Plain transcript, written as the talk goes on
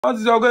wọ́n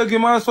ti sọ pé kí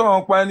n má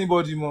sọ̀rọ̀ pa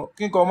anybody mọ́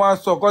kí n kàn máa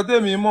sọ̀kọ́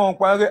tèmi mọ́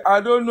pa pé I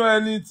don't know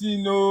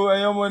anything o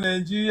ẹ̀yin ọmọ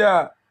Nàìjíríà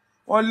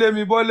wọ́n lé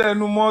mi bọ́lẹ̀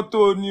ẹnu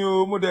mọ́tò ni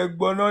o mo dẹ̀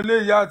gbọ̀nà lé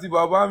ìyá àti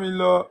bàbá mi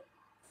lọ.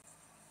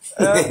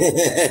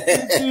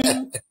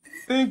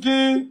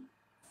 Thinking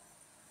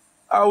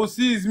I will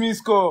see his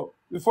missed call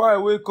before I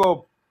wake up.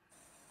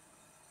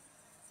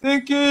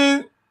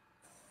 Thinking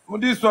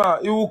this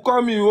one, he will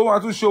call me, ó máa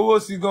tún ṣòwò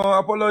sí gan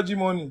apology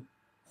money.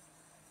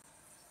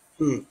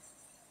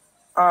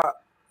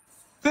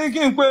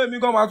 Thinking pé mi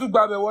gan máa tún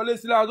gbàbẹ̀ wọlé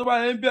sílá tó bá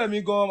yẹn ń bẹ̀ mí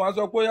gan máa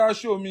sọ pé ó yá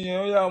show mi yẹn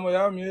ó yá ọmọ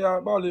ìyá mi ó yá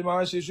báwo lè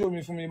máa ṣe show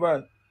mi fún mi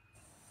báyìí.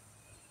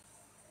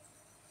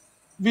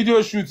 Video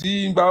shoot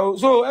yìí gbà ó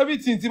so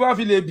everything tí bá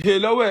fi lè bèè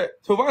lọ́wọ́ ẹ̀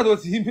tó bá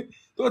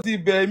tó ti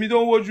bẹ̀ mí tó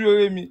ń wojú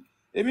eré mi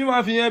èmi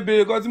máa fi yẹn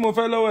béèrè kan tí mo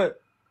fẹ́ lọ́wọ́ ẹ̀.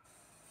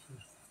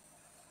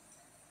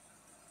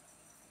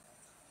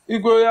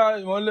 Igbó ya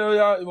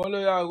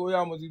ìmọ́lẹ̀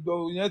ya mo ti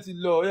gbọ́ ìyẹn ti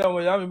lọ ó yá ọmọ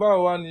ìyá mi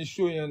báwo wá ní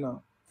show yẹn náà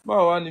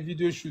báwo wá ní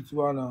video shoot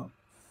wa náà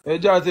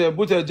ẹjẹ́ àti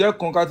ẹ̀bú tẹ̀ jẹ́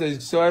kan ká tẹ̀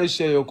sọ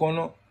ẹ̀ṣẹ̀ ẹ̀yọ̀ kan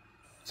náà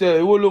tẹ̀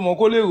èwo ló mọ̀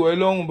kó lè rọ̀ ẹ́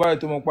lọ́rùn báyìí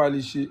tó mọ̀ pa lè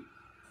ṣe.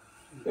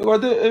 ẹ̀kọ́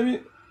tẹ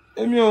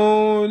èmi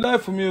ò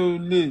láìfù mi ò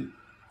lè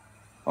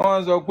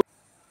wọ́n sọ pé.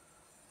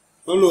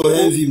 wọ́n lò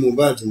envy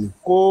Mohbad ni.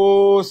 kò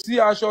sí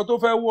aṣọ tó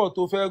fẹ́ wọ̀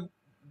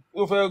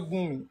tó fẹ́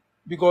gùn mí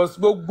because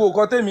gbogbo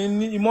nǹkan tèmi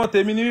ní ìmọ̀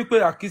tèmi ní wípé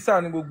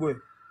àkísà ni gbogbo ẹ̀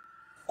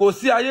kò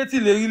sí ayé tí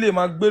lè rí lè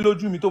máa gbé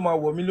lójú mi tó máa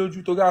wọ̀ mí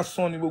lójú torí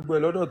asán ni gbogbo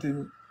ẹ̀ lọ́dọ̀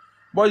tèmi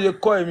bọ́yẹ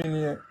kọ́ èmi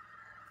nìyẹn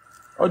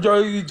ọjọ́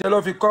ìjẹ ló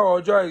fi kọ́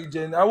ọjọ́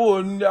ìjẹ ni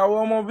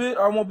àwọn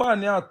ọmọ bá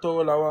ní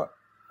àtọ̀rọ̀ làwa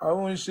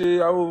àwọn ń ṣe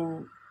àwọn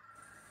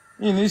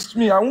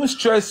I won't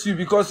stress you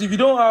because if you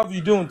don't have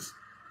you don't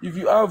if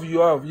you have you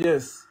have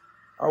yes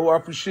I will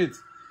appreciate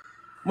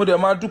mo dẹ̀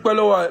máa dúpẹ́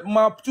lọ́wọ́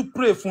máa tún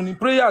pray fún ni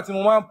prayer tí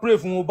mo máa pray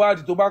fún Mohbad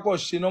tó bá kọ̀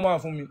ṣe normal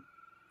fún mi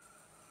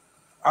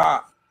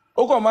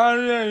ó kàn máa ń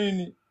rẹ́rìn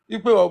ni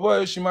wípé ọ̀bọ̀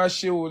yóò ṣì máa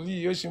ṣe wòlíì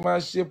yóò ṣì máa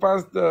ṣe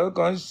pásítọ̀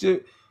kàn ń ṣe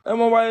ẹ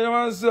mọ wáyé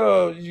máa ń sọ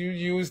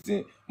you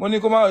still mo ní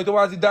kó máa wọ̀ tó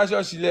bá ti dá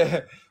ṣọ́ọ̀ṣì lẹ̀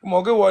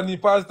mọ̀ pé wọ́n ní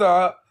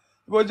pásítọ̀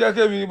bó jẹ́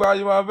kémi bá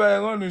yẹ máa bẹ́ẹ̀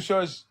rán nu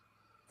ṣọ́ọ̀ṣì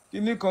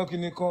kíní kan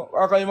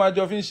akọyin máa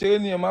jọ fi ń ṣeré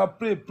nìyẹn máa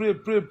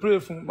pray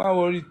fún máa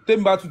wọrí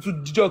tèmi bá tuntun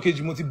jíjọ́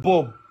kejì mo ti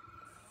bob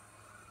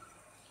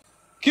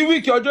kí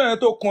wíìkì ọjọ́ yẹn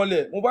tó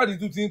kanlẹ̀ Mohbad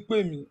tún ti ń pè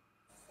mí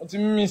mo ti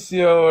mímí sí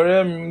ọ̀rẹ́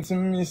mi mo ti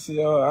mímí sí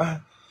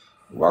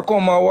wà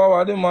kàn máa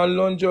wá dé máa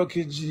lọ́njọ́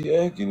kejì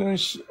kí ló ń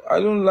ṣe I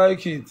don't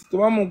like it tó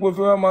bá mọ̀ pé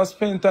fẹ́ máa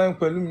spend time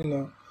pẹ̀lú mi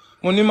náà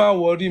mo ní má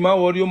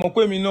wọrí o mọ̀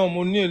pé mi náà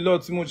mo ní èlò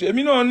tí mo ṣe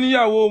èmi náà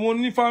níyàwó mo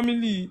ní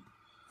family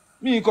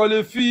mi kò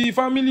lè fi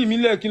family mi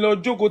lẹ̀ kí n lọ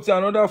jókòó ti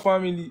another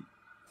family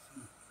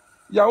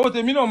ìyàwó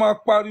tèmi náà máa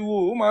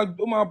pariwo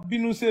ó máa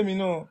bínú sí èmi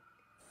náà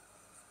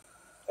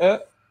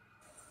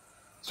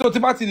so tí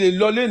bá ti lè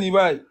lọ lé ní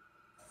báyìí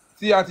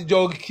tí a ti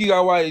jọ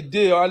kíra wa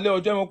èdè alẹ́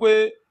ọjọ́ mọ̀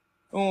pé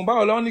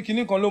báwo lọ́wọ́ ní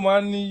kinní kan ló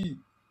máa ń níyì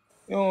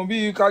bí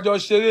kájọ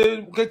ṣeré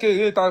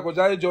kékeré ta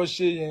kọjá jọ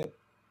ṣe yẹn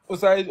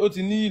ó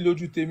ti níyì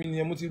lójú tèmi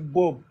nìyẹn mo ti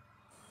bob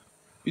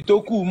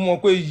ìtókù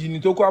mọ̀ pé iyì ní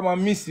tó kù á máa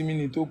miss mi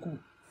ní tó kù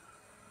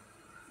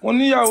mo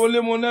níyàwó lé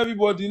mo ní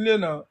everybody nílé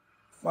náà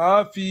màá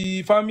fi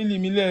family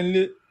mi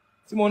lẹ́ńlé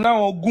tí mo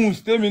náwọn goons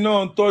tèmi náà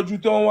tọ́jú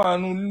tó ń wà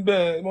nù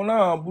níbẹ̀ mo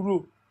náwọn àbúrò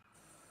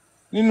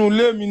nínú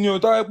ilé mi ni ò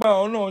táyé pé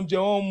àwọn náà ń jẹ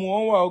wọ́n mu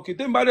wọ́n wà òkè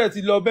tèmi bá dẹ̀ ti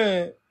lọ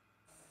bẹ́ẹ̀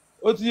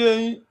ó ti yé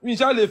yín mi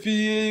ṣáà lè fi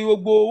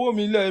gbogbo owó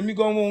mi lẹ̀ mí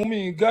gan mo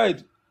mi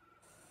guide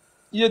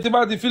iye tí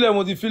bá ti filẹ̀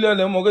mo ti filẹ̀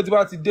lẹ̀ mọ̀ pé tí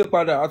bá ti dé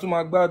padà a tún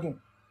máa gbádùn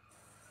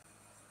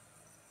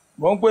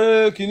wọ́n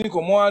pé kinní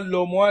kan mo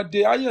á dé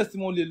highest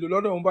mo lè lò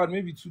lọ́dọ̀ Mohbad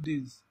maybe 2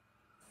 days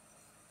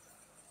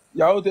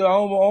ìyàwó tẹ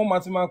àwọn máa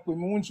ti máa pè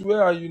mí wúnjú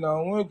where are you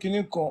now wọ́n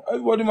kinní kan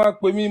everybody máa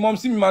pè mí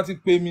mọ́mísí mi máa ti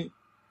pè mí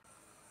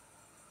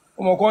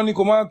ọmọ kan ní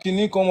kò má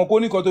kinní kan ọmọ kó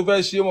ní kan tó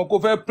fẹ́ ṣe ọmọ kó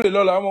fẹ́ pray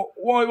lọ́la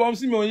wọ́n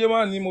mọ́mísí mi ò yé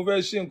máa ní mo fẹ́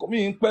ṣe nǹkan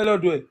mi ń pẹ́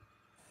lọ́dọ̀ ẹ̀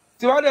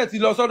tí wàá dẹ̀ ti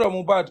lọ sọ́dọ̀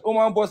Mohbad ó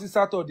máa ń bọ́ sí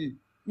Saturday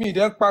mi ì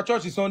dẹ́ ń pa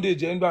church Sunday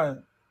jẹ́ nígbà yẹn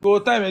tó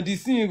time ẹ̀ di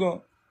sí yín gan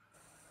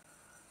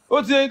ó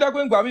ti yẹn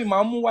dápẹ́ ńgbà mi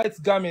máa mú white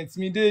garment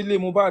mi dé ilé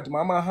Mohbad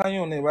máa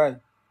háyàn ẹ̀ báyìí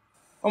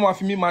wọ́n máa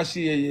fi mí máa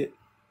ṣe yẹ̀yẹ́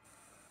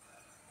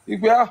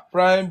ìpè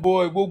Prime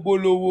Boy gbogbo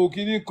lówó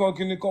kinní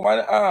kan wá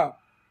ní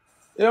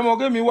ẹ̀rọ mọ̀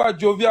kémi wà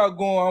jovial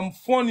gan I'm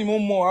funny mo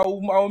mọ̀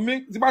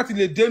àwọn tí bá ti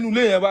lè dénú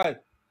lé yẹn báyìí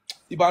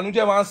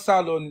ìbànújẹ́ máa ń sá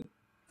lọ ni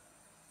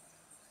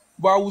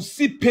but I will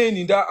see pain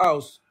in that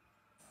house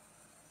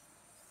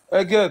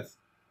get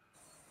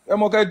ẹ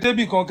mọ̀ kẹ́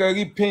débì kan kẹ́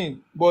rí pain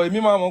but èmi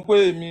máa mọ̀ pé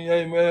èmi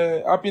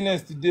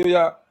happiness ti dé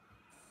yá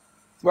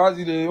tí bá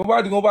ti lè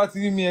wọ́n bá ti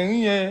rí mi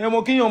ẹ̀rín yẹn ẹ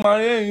mọ̀ kéèyàn máa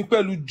rẹ́rìn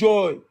pẹ̀lú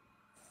joy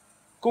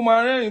kó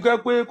máa rẹ́rìn kẹ́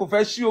pé kò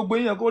fẹ́ ṣí ogbó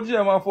yẹn kó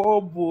díẹ̀ máa fọwọ́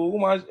bò ó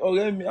máa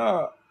ọ̀rẹ́ mi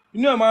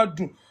inú ẹ̀ máa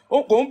dùn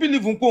kò ń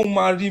bìlìfù pé òun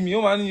máa rí mi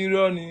ó máa ní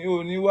irọ́ ni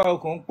ò ní wá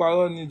ọkàn ń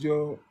parọ́ ni jọ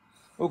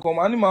ọkàn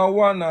máa ní máa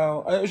wà náà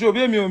ṣòbí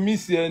èmi ò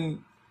miss ẹni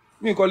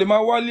mi kò lè máa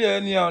wálé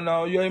ẹni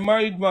now you're a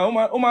married man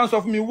ó máa ń sọ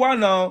fún mi wà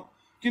náà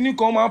kíní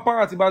kan máa ń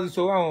pàrà tí bá ti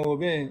sọ̀rọ̀ àwọn ọ̀rọ̀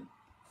bẹ́ẹ̀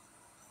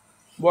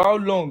but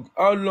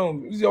how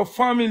long it's your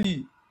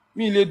family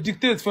mi lè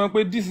dictate fún ẹ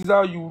pé this is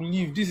how you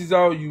live this is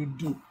how you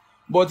do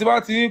but tí bá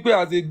ti rí pé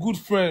as a good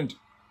friend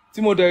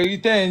tí mo dẹ̀ rí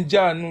tẹ́ ń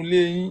jà nínú ilé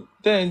yín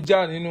tẹ́ ń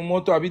jà nínú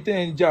mọ́tò àbí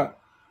tẹ́ ń jà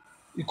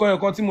ìkan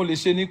ẹ̀kan tí mo lè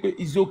ṣe ni pé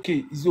it's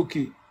okay it's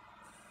okay.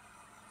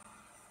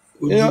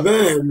 kò jù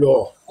bẹ́ẹ̀ lọ.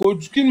 kò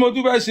jù kí ni mo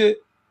tún fẹ́ ṣe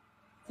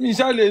mi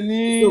ṣá lè ní.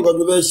 kí nǹkan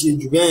tó fẹ́ ṣe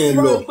jù bẹ́ẹ̀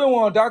lọ. wọ́n pé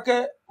wọn ò dákẹ́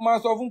máa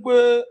sọ fún pé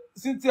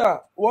Cynthia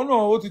wọn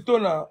náà ó ti tó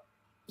náà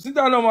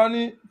Cynthia náà máa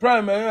ní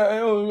Prime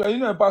ẹ̀yin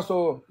náà bá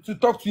sọ̀rọ̀ to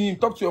talk to him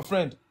talk to your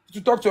friend to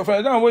talk to your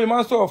friend dáhùn bóyá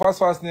máa ń sọ̀rọ̀ fast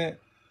fast ni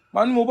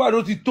màá ní Mohbad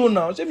ó ti tó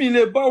náà ṣé mi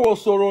lè báwọ̀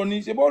sọ̀rọ̀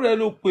ni ṣe bọ́ọ̀rọ̀ ẹ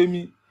ló pè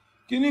mí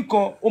kíní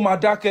kan ó máa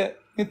dákẹ́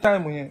ní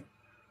táìmù yẹn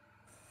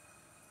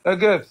ẹ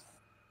get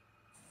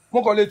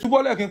mo kàn lè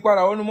túbọ̀ lẹ́ẹ̀kí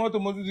padà wọnú mọ́tò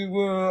mo tún ti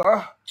gbé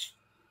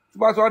tí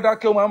bá tó wá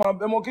dákẹ́ o máa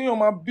ẹmọ kéèyàn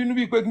máa bínú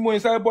bíi pé kí mo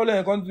sáré bọ́ọ̀lù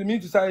yẹn kan mi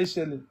ti sáré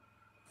ṣẹlẹ̀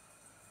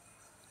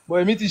bọ̀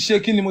èmi ti ṣe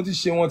kí ni mo ti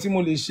ṣe wọn tí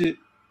mo lè ṣe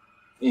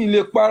yìí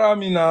lè para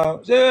mi náà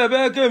ṣé ẹ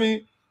bẹ́ẹ̀ kémi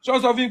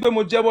ṣọ́ sọ fún mi pé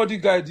mo jẹ́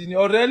bodyguard ni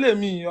ọ̀rẹ́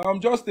lèmi I'm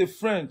just a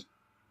friend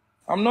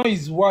I'm not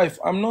his wife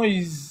I'm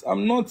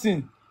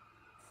nothing.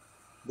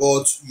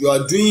 But you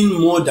are doing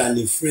more than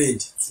a friend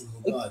to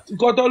Mohbad.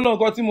 nǹkan tó lọ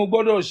nǹkan tí mo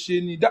gbọ́dọ̀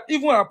ṣe ni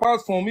even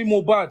apart from me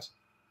Mohbad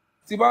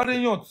tí bá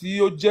réyàn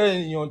tí ó jẹ́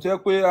èèyàn tẹ́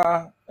pé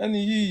ẹni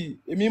yìí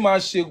èmi máa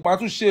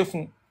tún ṣe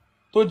fún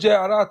tó jẹ́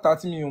ará àta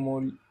tí mi ò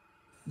mọ̀ rí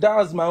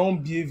that's my own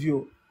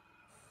behaviour.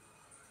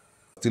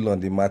 Still on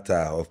the matter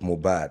of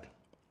Mohbad,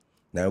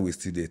 now we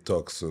still dey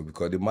talk so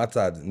because the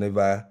matter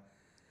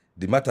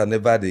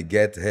never dey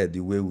get head the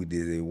way we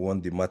dey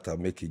want the matter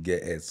make e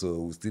get head,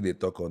 so we still dey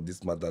talk on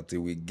this matter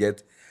till we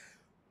get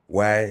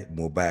why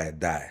Mohbad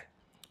die,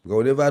 because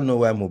we never know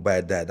why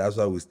Mohbad die. That's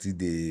why we still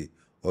dey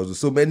also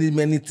so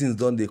many things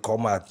don dey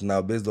come out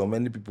now based on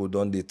many people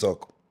don dey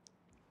talk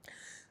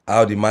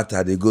how the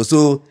matter dey go.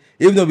 So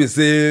if no be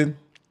say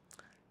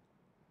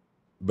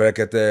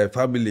Brekete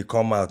family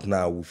come out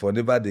now, we for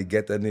never dey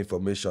get any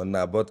information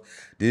now, but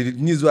the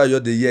news wey I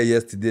just dey hear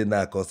yesterday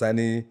now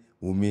concerning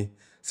Wunmi,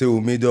 say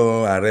Wunmi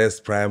don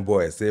arrest Prime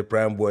Boyc, say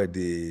Prime Boyc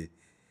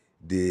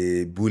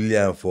dey bully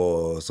am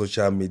for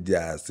social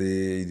media,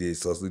 say dey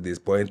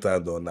point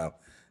out on am,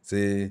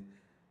 say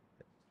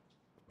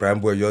Prime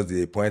Boyc just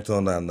dey point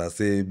on am na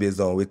say based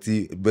on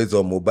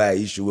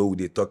Mohbad issue wey we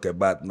dey talk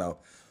about now.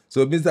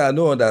 So means I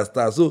no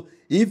understand. So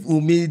if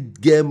Wunmi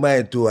get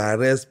mind to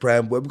arrest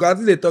Prime Boyc, because I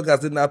think they talk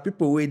as say na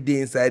people wey dey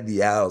inside the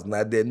house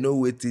na they know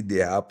wetin dey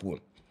happen.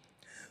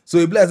 So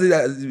e be like say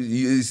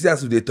you see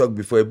as we dey talk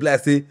before, e be like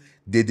say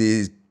they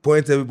dey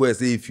point everybody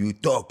say if you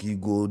talk you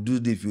go do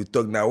this, if you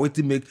talk na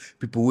wetin make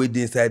people wey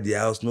dey inside the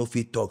house no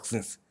fit talk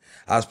since.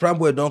 As Prime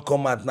Boyc don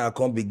come out now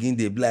come begin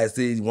dey be like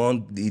say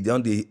he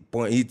don dey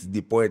hit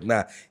the point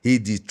now,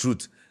 hit the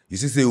truth. You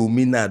see say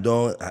Wunmi now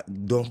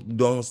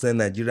don send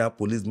Nigerian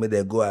police make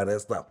dem go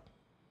arrest am.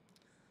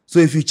 So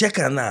if you check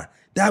am now,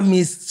 that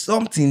means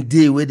something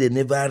dey wey they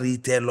never really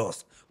tell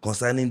us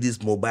concerning this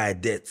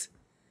Mohbad death.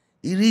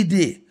 E really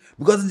dey,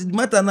 because the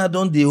matter now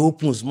don dey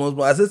open small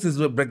small. As since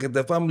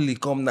Brekete family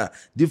come now,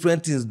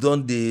 different things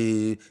don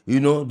dey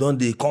don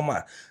dey come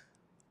out.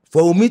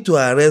 For Wunmi to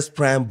arrest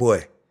Prime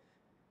Boyc,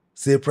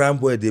 say Prime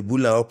Boyc dey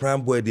bully or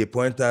Prime Boyc dey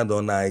point out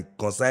on her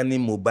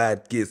concerning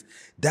Mohbad case,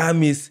 that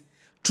means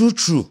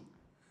true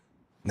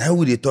now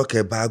we dey talk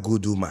about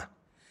good woman.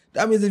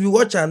 That means if you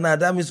watch her now,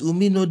 that means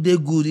Wunmi no dey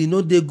good, e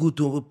no dey good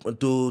to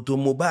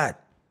Mohbad.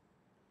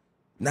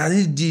 Now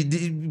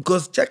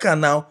because check her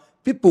now,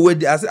 people wey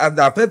dey as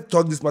I first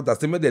talk this matter,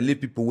 say make dem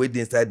leave people wey dey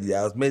inside the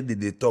house, make dem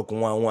dey talk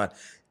one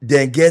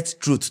then get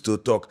truth to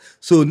talk.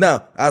 So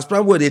now as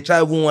Prime Boyc dey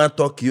try even wan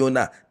talk you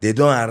now, they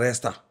don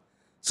arrest her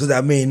so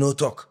that may no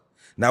talk.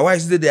 Now why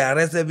should they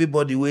arrest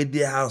everybody wey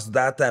dey house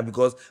that time?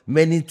 Because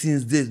many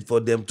things dey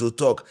for them to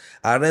talk.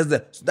 Arrest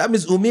them. So that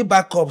means Wunmi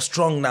back up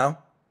strong now.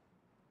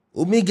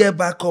 Wunmi get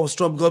back up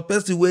strong because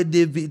person wey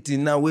dey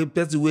victim now,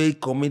 person wey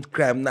commit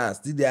crime now,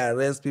 still dey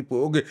arrest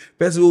people. Okay,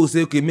 person wey will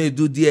say okay, may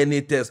do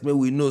DNA test, may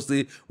we know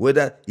say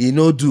whether he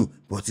no do,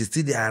 but he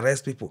still dey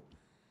arrest people.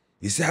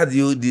 You see how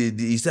you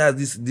see how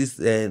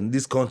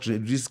this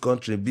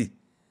country be.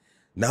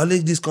 Now only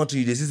this country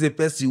you dey see say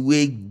person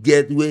wey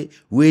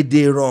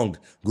dey wrong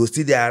go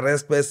still dey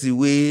arrest person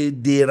wey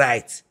dey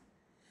right,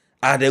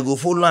 and they go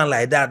follow am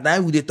like that. Now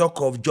we dey talk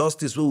of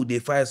justice wey we dey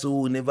find, so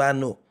we never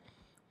know,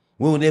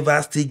 we will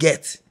never still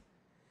get.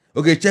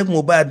 Okay, check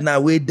Mohbad now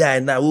wey die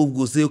now, we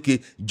go say okay,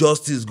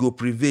 justice go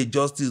prevail.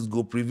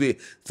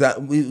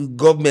 So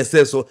government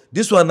says so.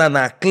 This one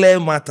na clear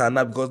matter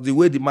now, because the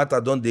way the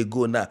matter don dey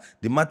go now,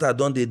 the matter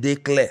don dey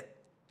clear.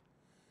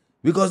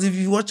 Because if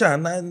you watch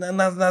am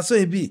na so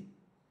e be.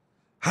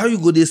 How you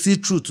go dey see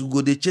truth? You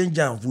go dey change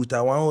am with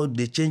our own,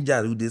 dey change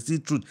am, we dey see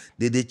truth,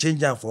 they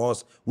change am for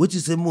us. What you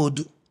say more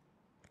do?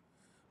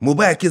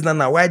 Mohbad case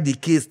now why the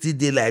case still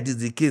dey like this?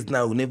 The case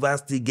now will never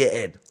still get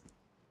head.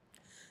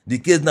 The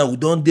case now we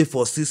don dey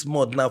for 6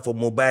 months now for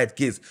Mohbad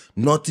case.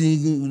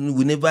 Nothing,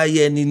 we never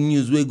hear any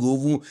news wey go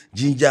even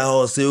ginger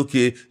us say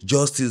okay,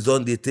 justice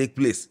don dey take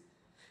place.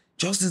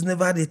 Justice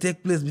never dey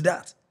take place with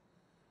that.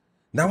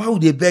 Now why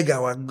would they beg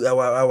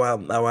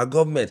our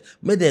government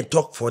make them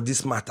talk for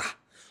this matter?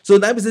 So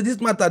now we say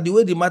this matter, the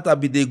way the matter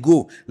be they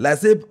go, like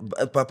say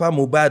Papa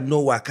Mohbad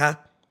no waka,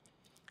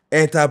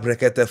 enter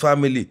Brekete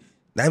family.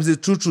 Now I'm say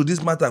true,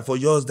 this matter for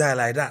yours die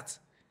like that.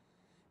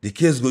 The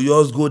case go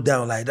yours go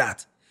down like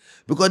that.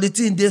 Because the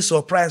thing they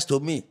surprised to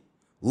me.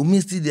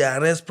 Wunmi still they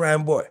arrest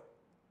Prime Boy.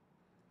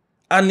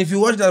 And if you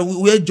watch that,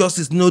 where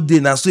justice no day,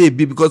 now so it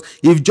be, because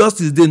if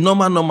justice dey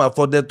normal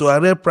for them to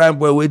arrest Prime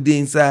Boy where they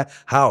inside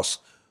house,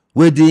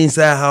 where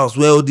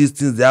all these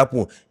things they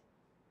happen.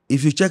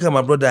 If you check out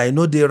my brother, I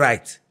know they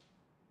right.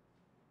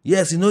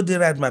 Yes, you know they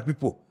right, my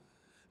people.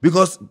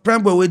 Because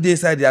Prime Boy where they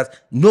inside the house,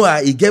 no,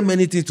 he get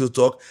many things to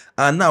talk,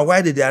 and now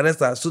why did they arrest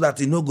her? So that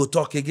he no go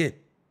talk again.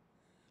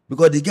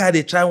 Because the guy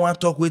they try one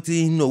talk waiting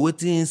he know,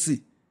 waiting he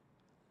see.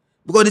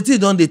 Because the thing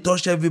don't they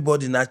touch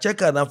everybody now.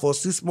 Check out now for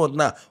 6 months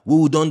now.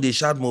 We don't they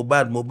shout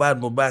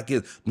Mohbad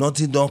case.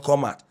 Nothing don't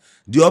come out.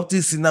 The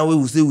optics now we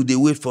will say we they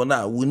wait for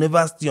now. We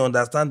never still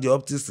understand the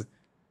optics.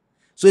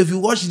 So if you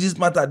watch this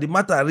matter, the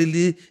matter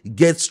really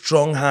gets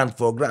strong hand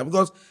for ground.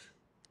 Because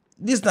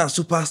this now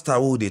superstar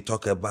who they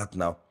talk about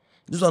now.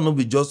 This one not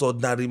be just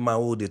ordinary man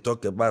who they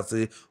talk about,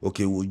 say,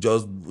 okay, we'll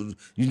just,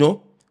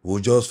 we'll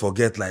just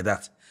forget like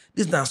that.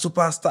 This is a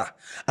superstar.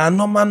 And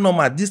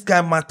normal, this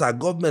kind of matter,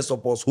 government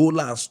suppose hold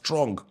and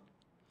strong.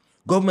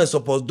 Government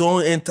suppose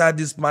don't enter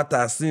this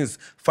matter since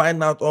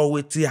find out all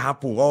what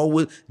happen.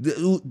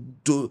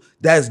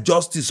 There's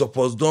justice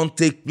suppose don't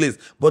take place.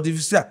 But if you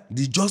say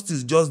the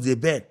justice just the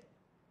bend.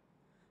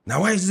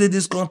 Now why is it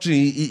this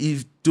country,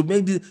 if to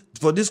make this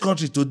for this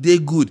country to day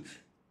good,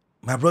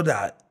 my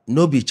brother,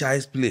 no be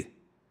child's play.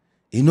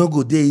 It no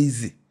go day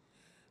easy.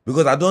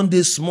 Because I don't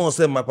dey small,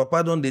 say my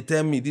papa don't dey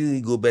tell me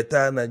this go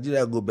better,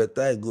 Nigeria go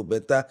better, it go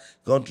better,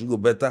 country go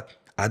better.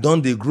 I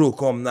don't dey grow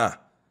come now.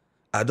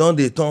 I don't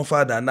dey turn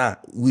father now.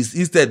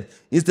 Instead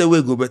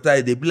we go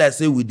better, they be like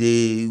say we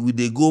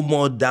dey go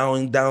more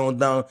down,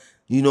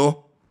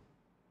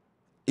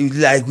 It's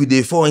like we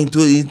dey fall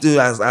into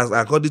as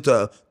according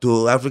to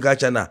Africa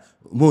China,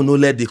 we no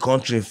let the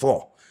country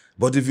fall.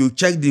 But if you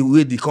check the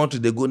way the country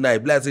they go now,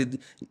 it be like say,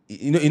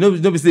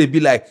 be say it be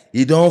like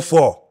it don't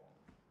fall.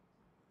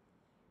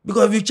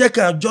 Because if you check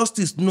out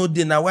justice no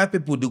day now, why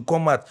people they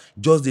come out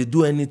just they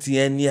do anything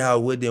anyhow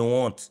where they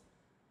want.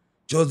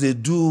 Just they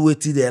do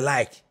what they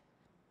like.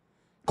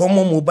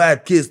 Common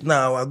Mohbad case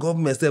now, our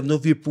government self no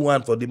fit put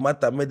one for the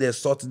matter, may they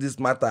sort this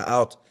matter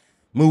out.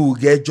 We will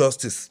get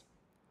justice.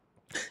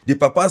 The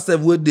papa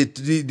self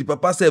the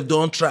papa self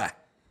don't try.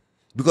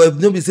 Because if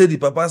nobody say the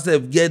papa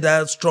self get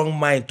that strong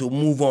mind to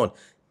move on,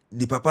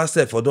 the papa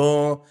self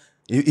don't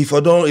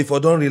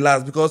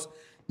relax, because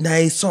now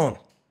his son.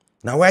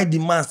 Now why the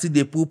man still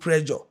they put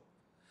pressure?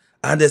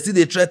 And they still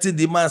they threaten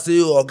the man, say,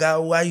 oh God,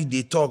 why you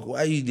they talk?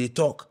 Why you they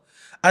talk?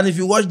 And if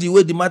you watch the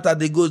way the matter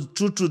they go,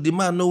 true, the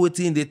man know what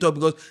thing they talk,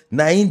 because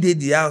now in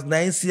the house, now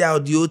in see how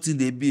the whole thing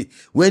they be.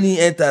 When he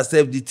enters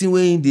self, the thing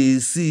when they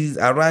see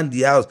around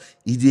the house,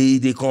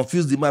 they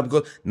confuse the man,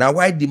 because now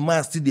why the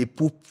man still they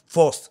put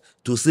first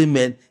to say,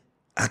 man,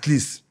 at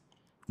least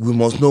we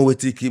must know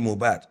what he came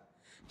Mohbad.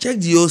 Check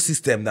the whole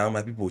system now,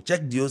 my people.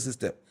 Check the whole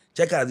system.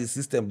 Check how the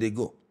system they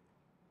go.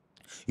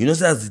 You know,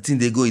 so as the thing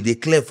they go, they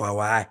clear for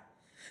our eye.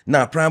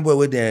 Now, Prime Boy,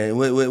 where they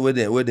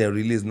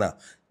release now,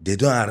 they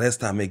don't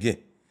arrest him again.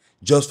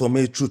 Just for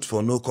me, truth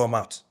for no come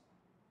out.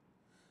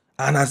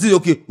 And I say,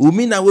 okay, who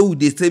mean now where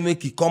they say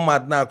make he come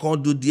out now,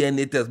 can't do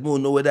DNA test, we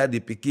don't know whether they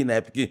pikin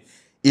or pikin.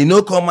 He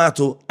no come out,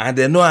 and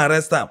they no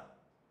arrest him.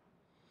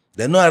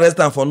 They no arrest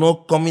him for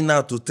not coming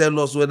out to tell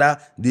us whether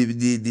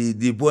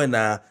the boy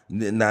na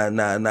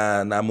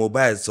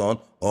Mohbad's son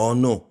or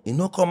no. He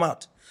no come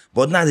out.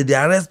 But now they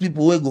arrest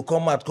people who go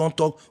come out, can't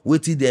talk,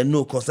 wait till they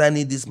know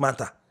concerning this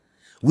matter,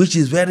 which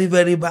is very,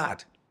 very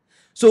bad.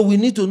 So we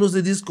need to know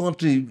that this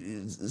country,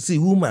 see,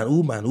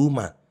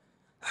 woman.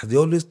 As they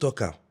always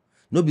talk,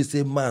 no be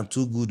say man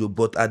too good,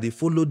 but as they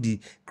follow the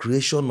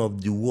creation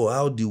of the world,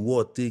 how the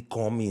world take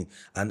come in,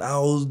 and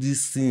how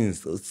these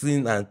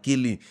sin and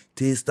killing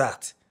take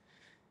start.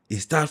 It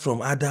start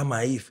from Adam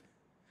and Eve.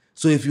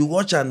 So if you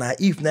watch and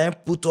Eve now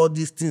put all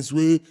these things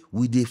where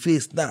we they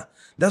face now.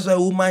 That's why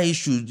woman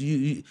issue.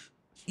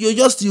 You're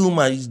just a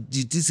woman.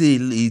 You say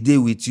he dey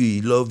with you,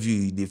 he love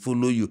you, they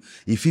follow you.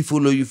 If he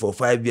follow you for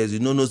 5 years, you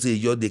know say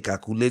they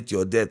calculate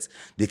your debt.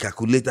 They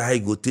calculate how he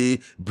go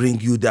take bring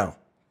you down.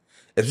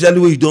 Especially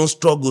when you don't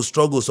struggle.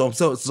 Some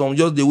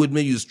just they would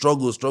make you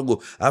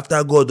struggle.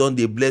 After God don't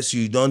they bless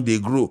you, you don't they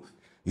grow.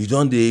 You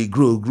don't they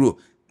grow.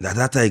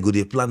 That time you go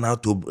they plan how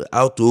to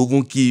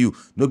even kill you,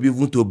 not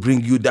even to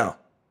bring you down.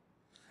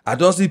 I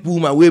don't see people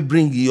will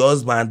bring your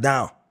husband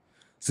down.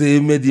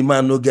 Say make the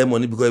man no get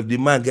money, because if the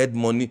man get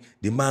money,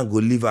 the man go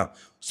leave him.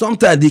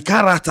 Sometimes the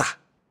character.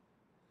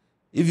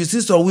 If you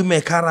see some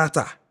women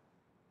character,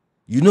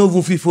 you don't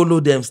even fit follow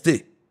them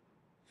stay.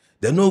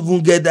 They don't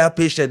even get that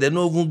patience. They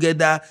don't even get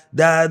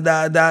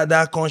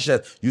that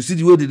conscience. You see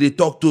the way they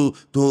talk to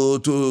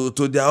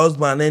their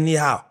husband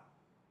anyhow.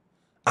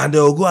 And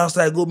they'll go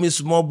outside, go meet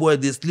small boy,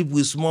 they sleep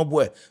with small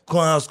boy.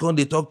 Come house, come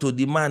they talk to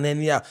the man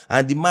anyhow.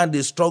 And the man,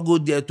 they struggle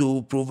there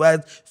to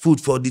provide food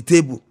for the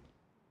table.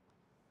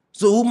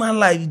 So woman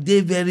life,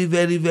 they very,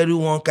 very, very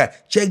one kind.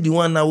 Check the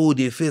one now who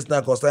they face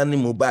now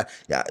concerning Mohbad.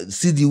 Yeah,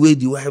 see the way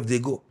the wife they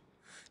go.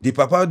 The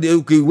papa,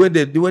 okay, when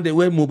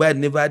Mohbad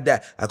never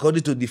die,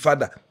 according to the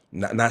father,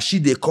 now she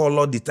they call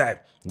all the time.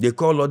 They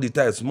call all the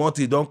time.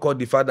 Smarty don't call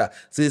the father.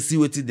 Say, see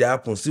what they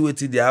happen. See what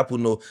they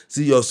happen. No,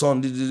 see your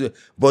son.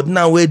 But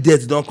now where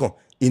death don't come,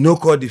 he no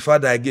call the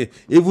father again.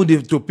 Even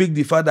if to pick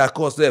the father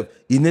call self,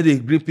 he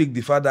need to pick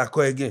the father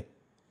call again.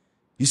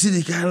 You see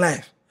the kind of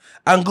life.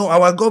 And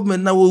our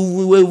government now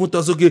we even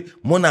tell us, okay,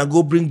 Mona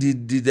go bring the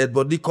dead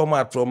body come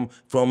out from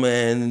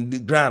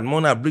the ground.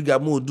 Mona bring her,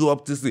 more do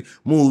up this thing,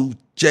 more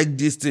check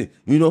this thing.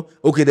 You know,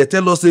 okay, they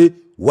tell us say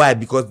why?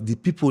 Because the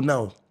people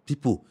now,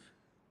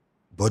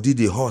 body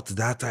they hot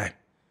that time.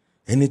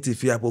 Anything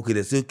fear okay,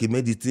 they say okay,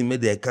 make the thing,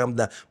 make them calm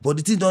down. But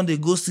the thing don't they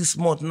go 6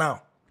 months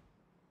now.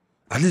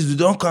 At least we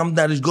don't calm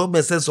down. The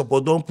government says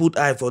support, don't put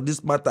eye for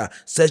this matter,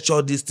 search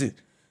all this thing.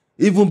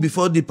 Even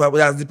before the papa,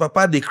 as the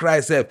papa they cry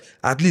self,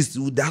 at least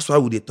that's why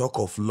we talk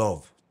of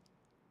love.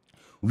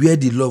 Where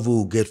the love we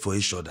will get for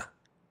each other.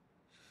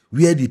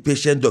 Where the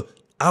patient dog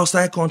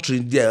outside country,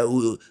 there,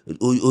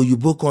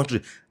 Oyibo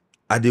country,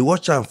 and they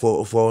watch am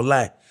for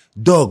online.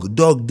 Dog,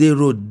 they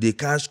road, they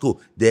catch go,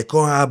 they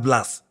call her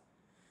blast.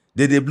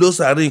 They blow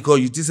siren call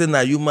you say na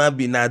human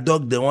being, na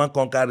dog they want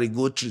carry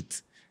go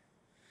treat.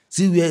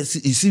 See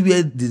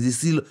where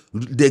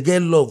they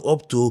get love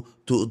up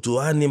to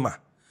animal.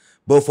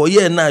 But for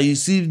here now, you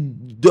see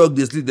dog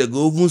they sleep, they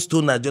go even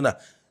stone Nigeria.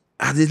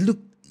 And they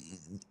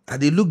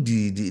look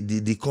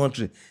the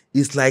country.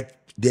 It's like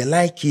they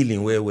like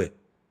killing where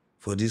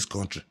for this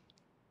country.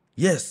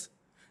 Yes,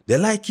 they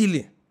like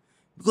killing.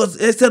 Because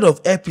instead of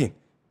helping,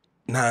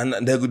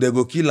 they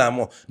go kill them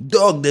more.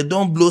 Dog, they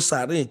don't blow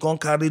siren, can't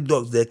carry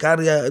dogs, they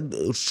carry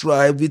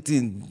straw,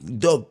 everything.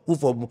 Dog, put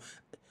for.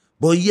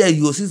 But yeah,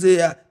 you see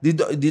say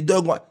the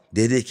dog one,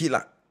 they kill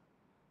her.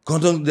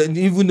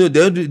 Even though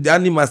the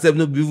animal self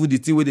no be even the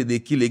thing where they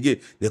kill again,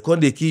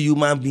 they kill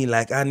human being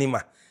like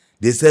animal.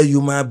 They sell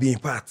human being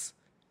parts.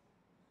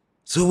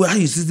 So where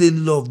you see the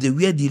love,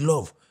 where the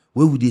love,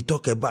 where would they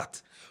talk about?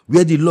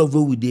 Where the love,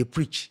 where would they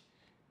preach?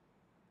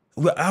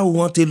 How we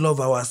want to love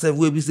ourselves?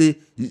 Where we say,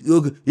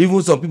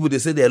 even some people they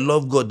say they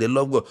love God, they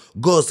love God.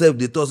 God self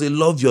they talk say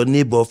love your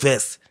neighbor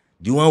first.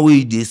 The one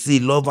where they say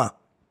love her.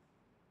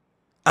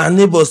 And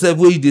neighbor self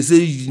where they say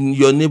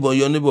your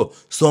neighbor.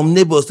 Some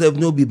neighbor self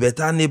no be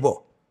better neighbor.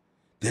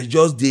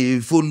 They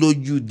follow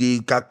you, they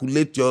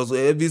calculate your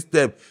every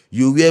step.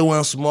 You wear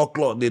one small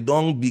cloth, they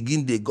don't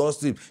begin they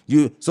gossip.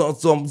 You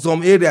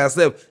some areas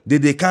self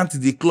they can't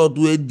the cloth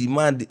where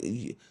demand.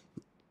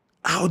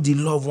 How the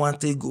love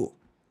want to go?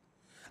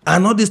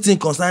 And all these things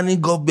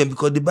concerning government,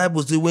 because the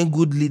Bible says when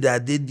good leader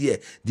they there,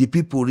 the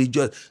people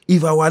rejoice.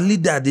 If our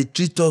leader they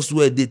treat us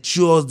well, they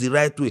show us the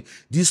right way,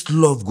 this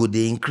love go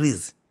they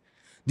increase.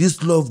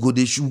 This love go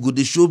they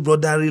show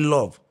brotherly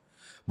love.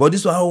 But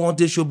this one I want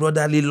to show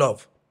brotherly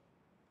love.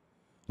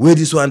 Where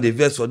this one they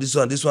verse for this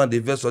one they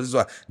verse for this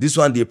one. This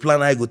one they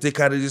plan I go take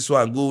carry this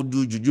one, go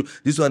do juju.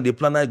 This one they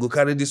plan I go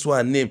carry this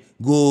one name,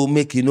 go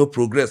make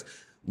progress.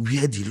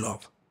 Where the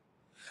love?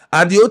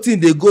 And the whole thing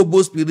they go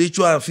both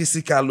spiritual and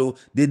physical.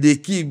 They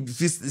keep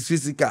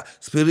physical,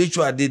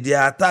 spiritual. They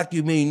attack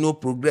you, may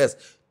progress.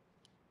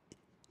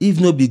 If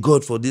no be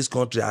God for this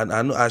country, and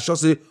I should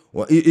say,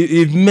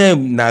 if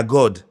men na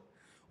God,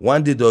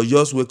 one day they'll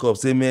just wake up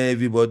say, man,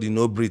 everybody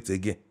no breathe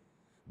again.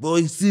 But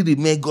it still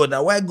remain God.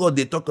 Now why God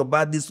they talk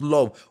about this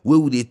love? Where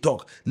would they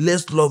talk?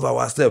 Let's love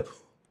ourselves.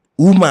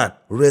 Woman,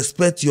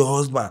 respect your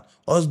husband.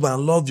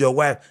 Husband, love your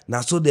wife. Now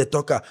so they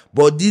talk.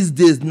 But these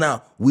days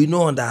now, we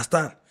no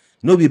understand.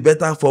 No be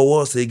better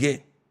for us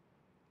again.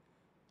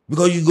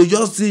 Because you go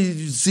just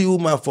see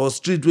woman for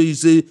street where you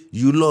say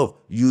you love,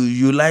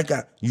 you like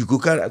her. You go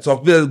carry, some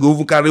people go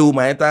even carry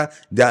woman enter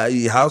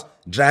their house,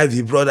 drive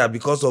his brother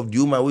because of the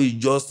woman where you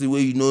just see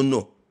where you don't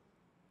know.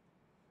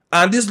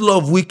 And this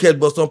love wicked,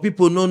 but some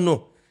people don't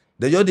know.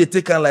 They just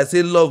take her like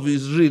say love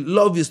is real.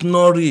 Love is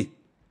not real.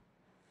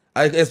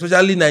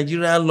 Especially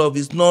Nigerian love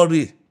is not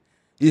real.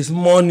 It's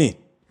money.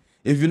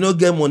 If you don't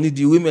get money,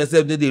 the women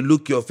self they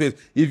look your face.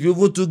 If you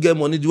even to get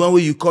money, the one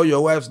way you call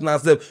your wife now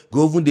self,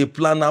 go even they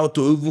plan out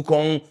to even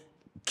come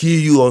kill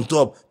you on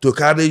top to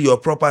carry your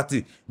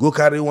property. Go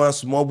carry one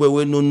small boy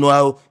we no know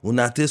how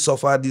una take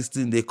suffer this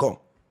thing they come.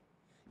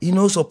 It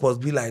no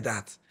supposed to be like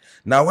that.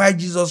 Now why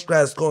Jesus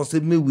Christ come say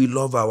may we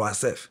love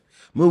ourselves,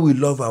 may we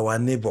love our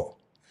neighbor,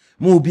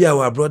 may we be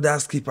our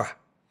brother's keeper.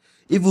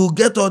 If we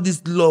get all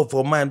this love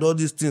for mind, all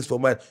these things for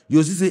mind,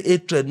 you see say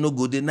hatred no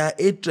good. Then now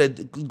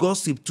hatred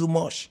gossip too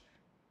much.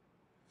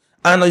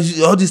 And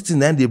all these things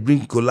then they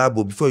bring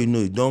collabo. Before you know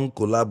it, don't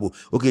collabo.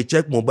 Okay,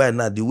 check mobile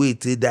now, the way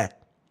it say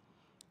that.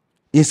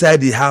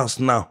 Inside the house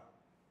now.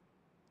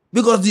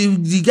 Because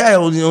the guy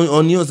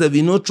on yourself,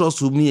 he no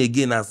trust with me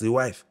again as a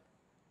wife.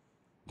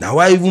 Now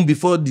why even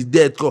before the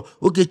death come?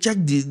 Okay, check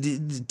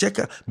check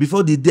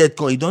before the death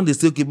come, he don't they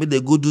say, okay, maybe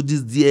they go do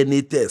this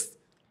DNA test.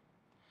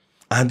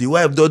 And the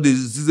wife don't they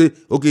say,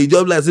 okay,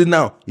 just like say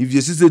now, if you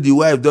see say the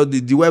wife don't they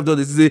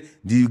say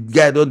the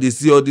guy don't they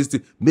see all this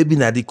thing. Maybe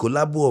now the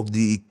collabo of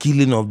the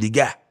killing of the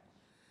guy.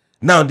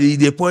 Now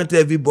they point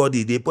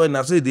everybody. They point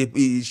now. Say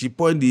she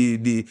point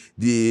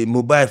the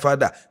mobile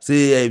father.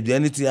 Say if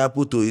anything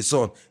happen to his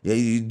son,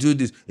 you do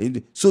this.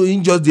 So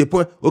in just the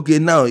point. Okay,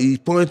 now he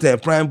point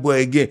Prime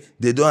Boy again.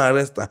 They don't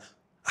arrest her.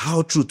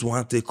 How truth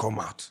want to come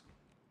out?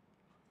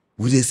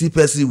 We dey see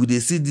person, we dey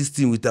see this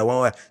thing with our one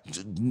wife.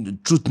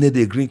 Truth need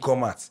the green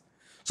come out.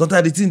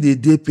 Sometimes the thing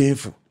they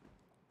painful.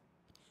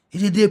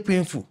 It dey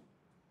painful.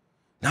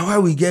 Now why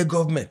we get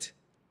government?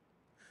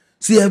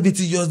 See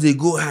everything just they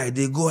go high,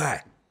 they go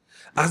high.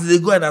 As they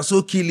go and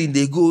so killing,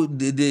 they go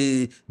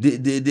that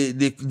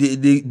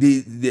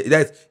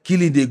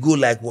killing they go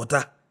like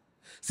water.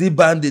 See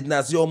bandit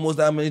now, see almost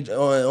how many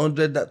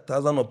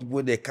 100,000 of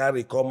people they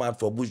carry come out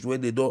for bush where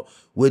they don't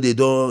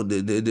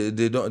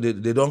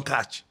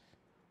catch.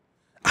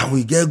 And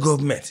we get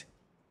government.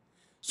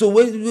 So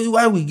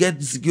why we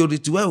get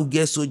security, why we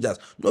get soldiers?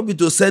 Not be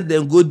to send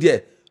them go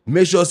there,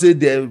 make sure say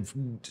they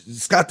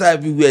scatter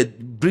everywhere,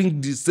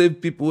 bring the same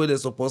people where they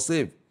supposed to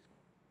save.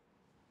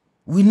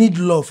 We need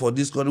love for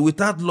this country.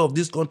 Without love,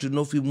 this country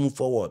no fit move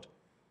forward.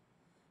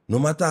 No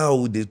matter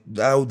how they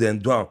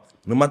do am,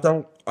 no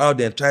matter how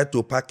they try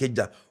to package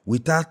that,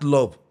 without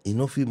love, it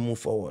no fit move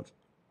forward.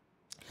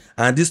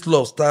 And this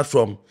love start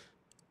from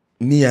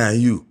me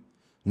and you.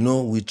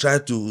 No, we try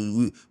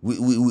to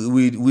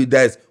we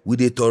guys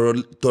they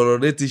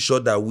tolerate each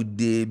other, we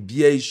they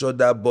bear each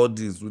other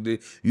bodies, we they,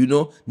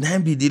 now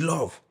be the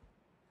love.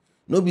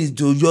 No be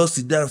to just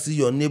sit down see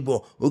your neighbor.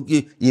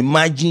 Okay,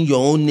 imagine your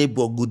own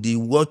neighbor go they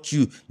watch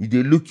you,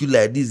 they look you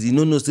like this. You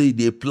know say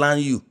they plan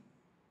you.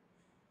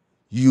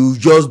 You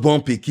just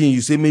born pikin,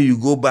 you say may you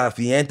go back.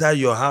 He enter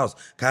your house,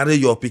 carry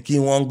your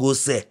pikin, one go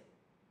say.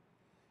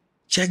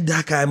 Check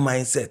that kind of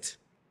mindset.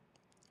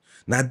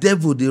 Now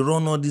devil they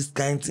run all these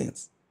kind of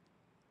things.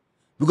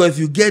 Because if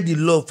you get the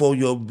love for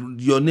your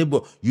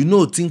neighbor, you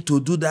know think to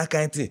do that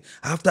kind of thing.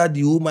 After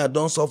the woman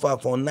don't suffer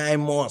for 9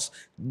 months,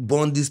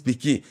 born this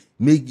pikin,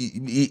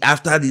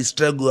 after the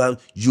struggle,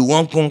 you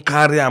won't come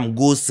carry am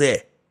go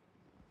say.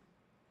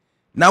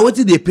 Now what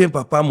did they pay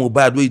Papa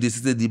Mohbad where they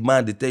say the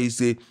man they tell you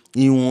say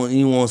he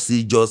won't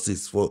see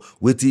justice for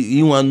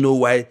he won't know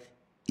why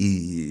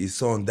his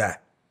son die.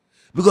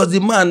 Because the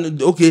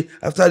man, okay,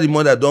 after the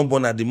mother don't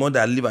born and the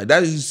mother live her.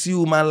 That is you see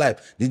human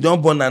life. They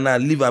don't born and now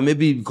live her.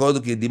 Maybe because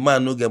okay, the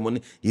man no get money,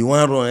 he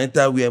want run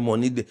enter where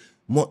money dey.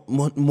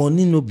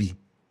 Money no be.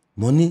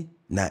 Money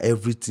na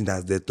everything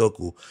as they talk,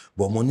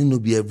 but money no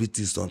be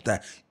everything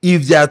sometimes.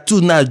 If they are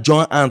two now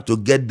join hand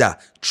together,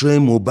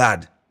 train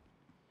Mohbad,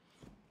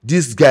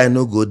 this guy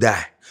no go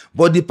die.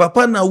 But the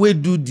papa now we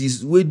do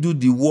this, we do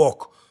the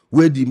work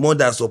where the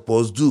mother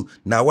supposed do.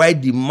 Now why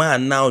the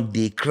man now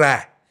they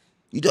cry?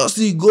 You just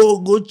see,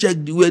 go check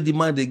the way the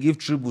man they give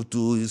tribute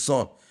to his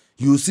son.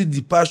 You see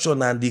the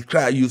passion and the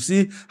cry. You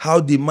see how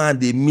the man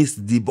they miss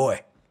the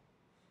boy.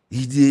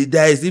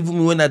 There is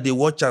even when they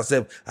watch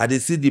yourself and they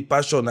see the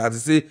passion and they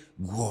say,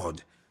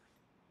 God.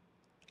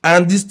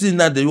 And this thing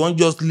now, they won't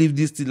just leave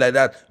this thing like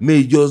that.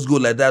 May just go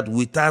like that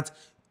without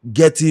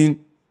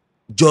getting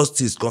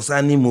justice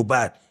concerning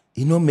Mohbad.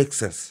 It no make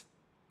sense.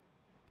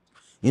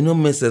 It no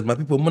make sense. My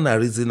people, more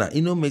reason now.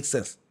 It no make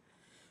sense.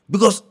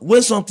 Because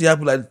when something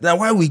happens like that, now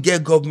why we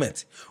get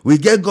government? We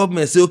get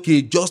government say,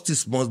 okay,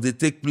 justice must they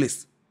take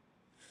place.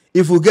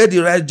 If we get the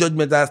right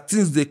judgment, as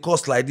things they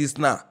cost like this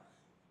now,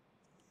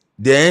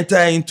 they enter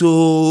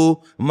into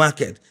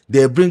market,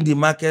 they bring the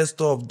market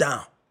stuff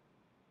down.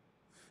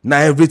 Now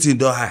everything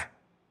don't high.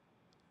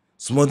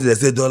 Small things they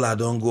say dollar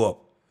don't go up.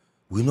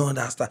 We don't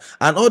understand.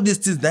 And all these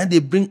things, then they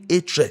bring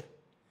hatred.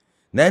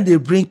 Then they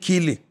bring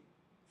killing.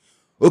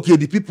 Okay,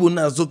 the people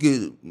now, it's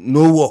okay,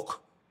 no work.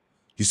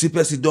 You see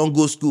person don't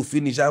go school,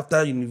 finish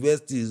after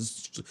university,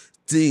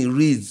 thing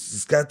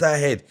reads, scatter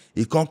head.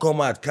 He can't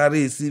come out,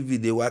 carry a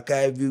CV, they work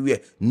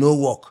everywhere, no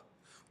work.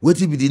 What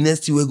will be the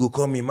next thing will go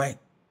come in mind?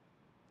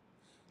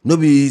 No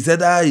be he said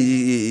that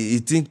he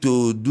think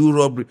to do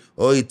robbery,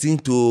 or he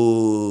think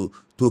to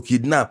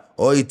kidnap,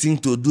 or he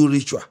think to do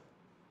ritual.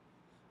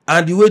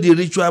 And the way the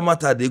ritual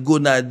matter they go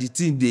now, the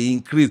thing they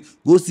increase.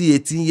 Go see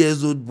 18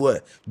 years old boy.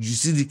 You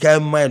see the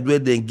kind of mind where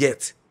they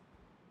get.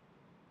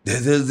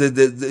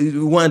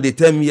 One they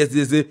tell me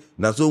yesterday say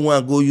now so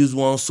one go use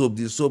one soap.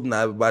 The soap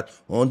now about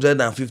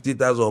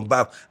 150,000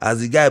 bath.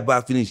 As the guy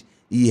bath finish,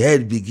 he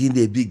head begin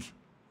the big.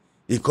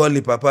 He call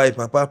the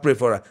papa pray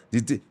for her.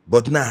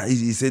 But now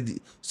he said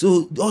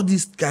so all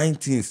these kind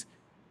of things.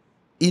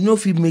 You know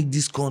if he make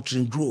this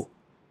country grow.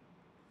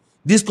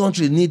 This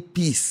country need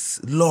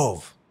peace,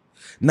 love.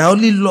 Now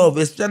only love,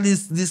 especially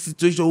this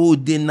situation where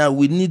we now,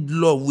 we need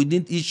love, we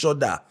need each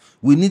other.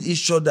 We need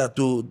each other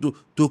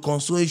to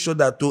console each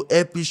other, to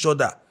help each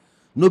other.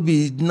 No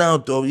be now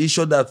to each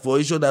other for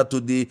each other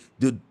to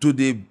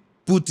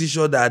put each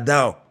other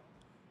down.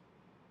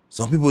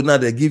 Some people now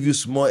they give you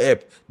small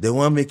help. They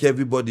want to make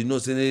everybody know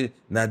say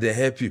now they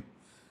help you.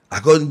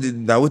 According to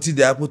now what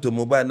they happen to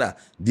Mohbad now,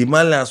 the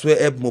marlians will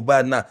help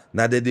Mohbad now.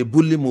 Now they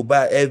bully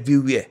Mohbad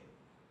everywhere.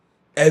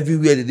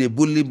 Everywhere they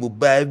bully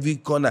Mohbad, every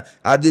corner.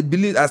 And they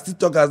believe, as still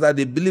talk as that,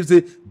 they believe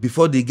say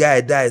before the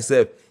guy die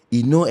himself,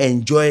 he no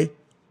enjoy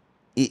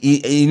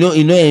you know,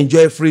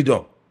 enjoy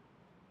freedom.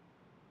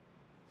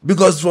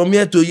 Because from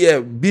here to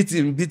here,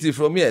 beating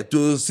from here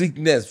to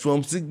sickness,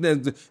 from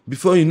sickness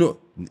before you know,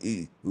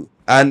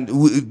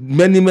 and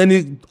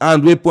many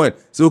hand way point.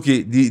 So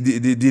okay,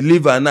 the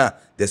liver now,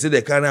 they say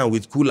they carry am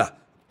with cooler,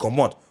 come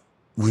on.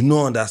 We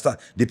no understand.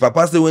 The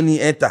papa say when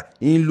he enter,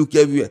 he look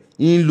everywhere,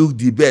 he look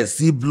the bed,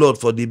 see blood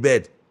for the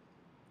bed.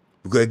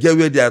 Because get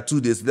where there are two,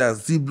 they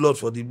see blood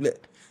for the bed.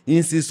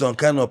 He see some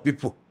kind of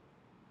people.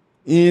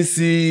 He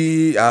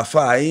see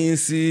afar, he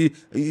see,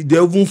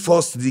 they even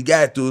force the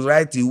guy to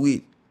write a will.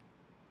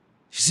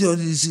 You see all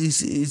this,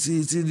 you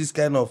see this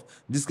kind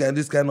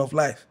of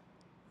life,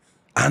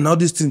 and all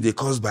these things they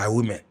caused by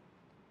women.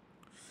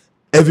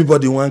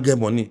 Everybody want get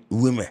money,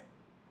 women.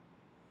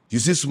 You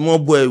see small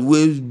boy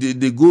where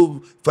they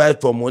go fight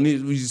for money.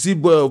 You see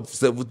boy of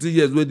 17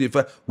 years where they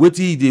fight.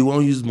 Wetin they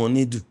want use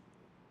money do?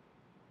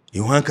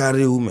 You want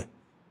carry women.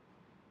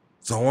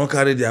 Some want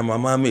carry their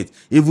mama mate.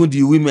 Even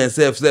the women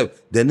self,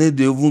 they need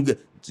they even get.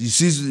 You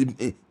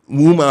see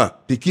woman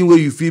pikin where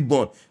you feel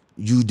born.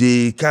 You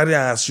they carry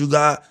as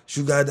sugar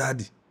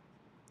daddy.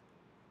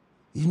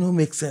 You know,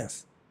 make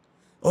sense.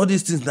 All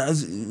these things now,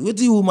 what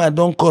the woman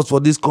don't cause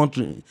for this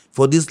country,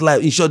 for this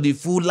life, in short, the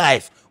full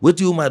life, what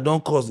the woman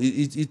don't cause,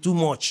 it's too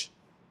much.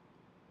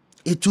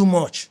 It's too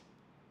much.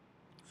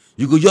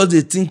 You could just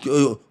they think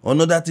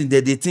another thing,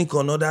 they think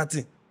another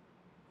thing.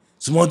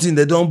 Small thing,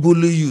 they don't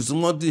bully you.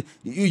 Small thing,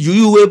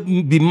 you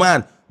will be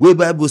man. Where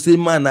Bible say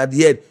man at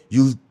the end,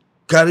 you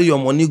carry your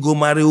money, go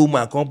marry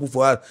woman, come put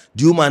for her.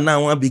 The woman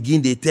now want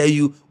begin, they tell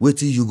you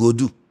what you go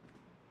do.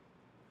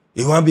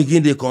 They want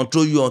begin, they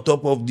control you on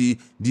top of the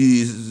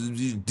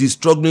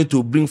struggling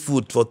to bring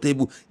food for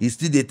table.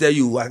 Still they tell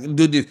you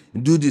do this,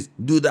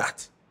 do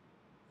that.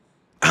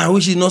 And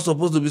which is not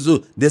supposed to be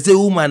so. They say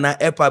woman are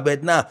help her,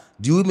 but now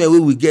the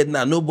women we get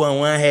now, nobody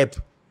want help.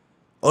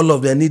 All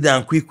of them need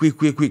them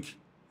quick.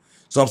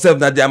 Some self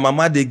that their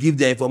mama they give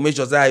their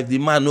information. Say if the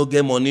man no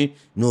get money,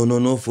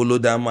 no follow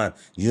that man.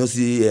 You know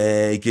see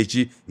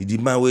Ikechi, the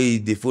man where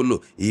they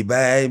follow, he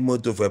buy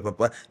motor for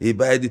papa, he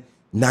buy the,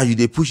 now you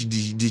they push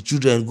the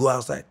children go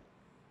outside.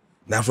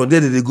 Now from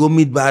there they go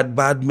meet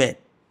bad men.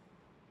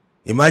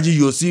 Imagine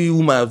you see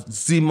woman,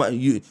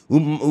 you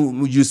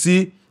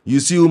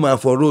see woman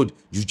for road,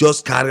 you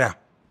just carry her,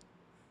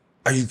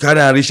 and you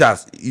carry her reach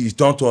us, you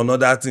turn to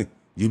another thing,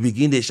 you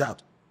begin to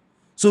shout.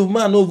 So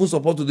man no even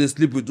supposed to dey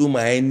sleep with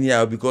woman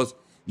anyhow, because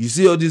you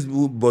see all this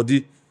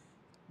body,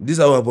 this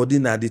our body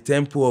now the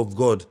temple of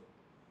God.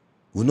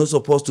 We're not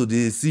supposed to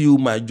dey see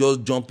woman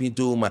just jump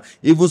into woman.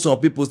 Even some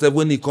people say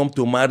when it come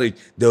to marriage,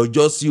 they'll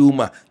just see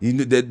woman. You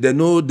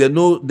know, they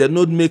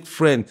know make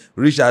friend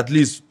reach at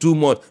least 2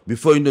 months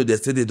before you know they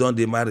say they don't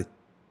they marry.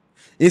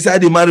 Inside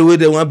the marriage where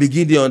they want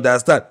begin they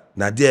understand.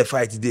 Now they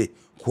fight day,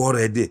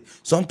 quarrel day.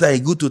 Sometimes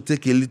it's good to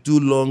take a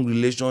little long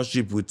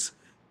relationship with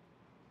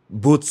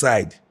both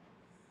sides.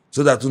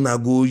 So that una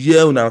go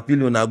hear, una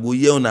feel, una go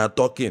hear, una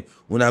talking,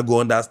 una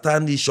go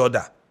understand each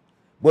other.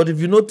 But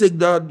if you not take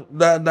that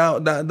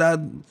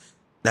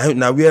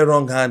now where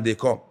wrong hand they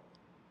come.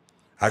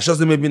 I just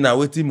say maybe now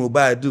wetin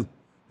Mohbad do.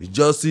 You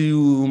just see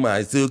you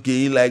man say okay,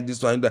 he like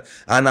this one, that.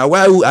 And now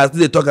why as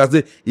they talk, I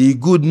say he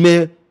good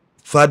me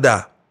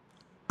father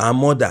and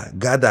mother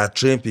gather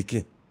train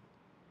pikin.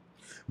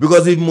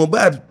 Because if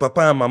Mohbad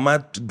papa and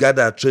mama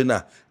gather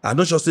trainer, I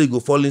don't sure say he go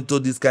fall into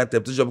this kind of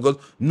temptation, because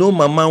no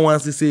mama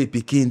wants to say a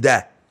pikin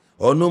die,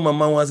 or no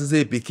mama wants to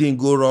say a pikin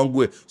go wrong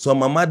way. So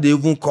mama they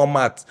even come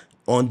out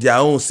on their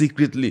own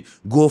secretly,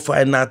 go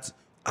find out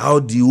how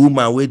the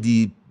woman where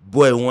the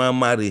boy want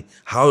marry,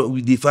 how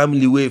the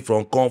family way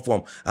from come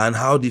from, and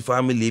how the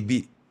family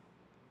be.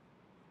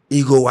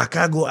 He go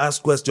waka go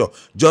ask question,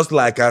 just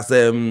like as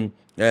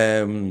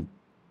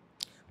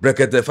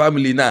Brekete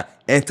family now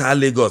enter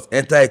Lagos,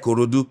 enter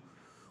Ikorodu,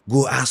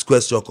 go ask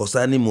question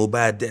concerning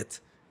Mohbad death.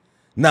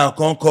 Now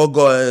come call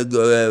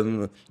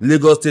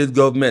Lagos state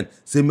government,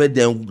 say make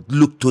them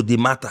look to the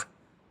matter.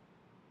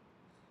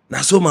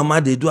 Now so mama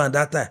they do at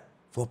that time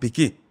for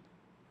pikin.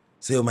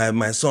 Say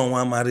my son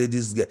want marry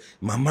this girl.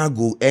 Mama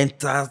go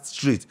enter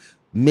street,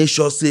 make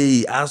sure say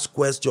he ask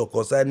question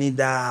concerning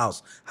that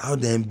house, how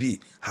them be,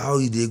 how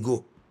they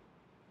go.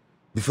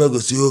 Before go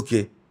say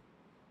okay,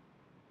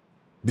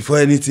 before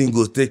anything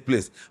go take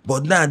place.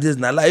 But nowadays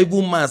now, like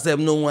even man self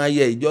no one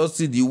here, he just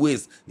see the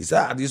waist. He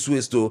say this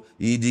waist to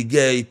he the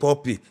girl, he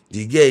poppy,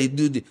 the girl he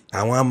do the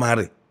I want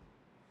marry.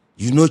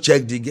 You no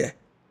check the girl.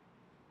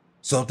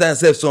 Sometimes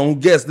self some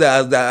girls there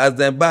as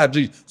them bad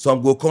reach,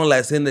 some go come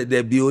like saying that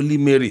they be only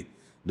married.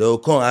 They will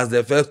come as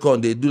the first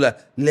come, they do like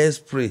let's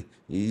pray.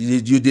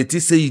 You they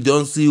say you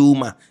don't see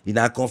woman in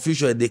a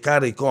confusion, they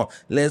carry come,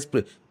 let's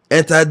pray.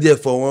 Enter there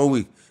for 1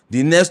 week.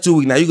 The next 2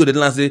 weeks now you go to the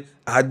land say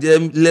I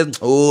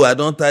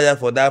don't tire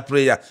for that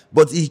prayer.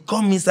 But he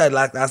come inside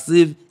like as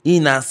if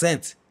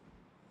innocent.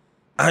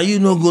 And you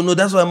no go know.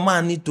 That's why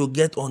man need to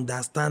get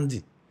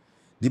understanding.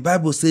 The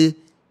Bible say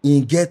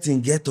in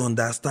getting get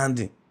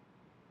understanding.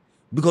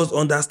 Because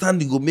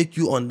understanding go make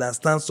you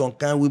understand some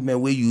kind women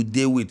where you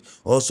deal with,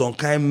 or some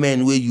kind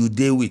men where you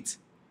deal with.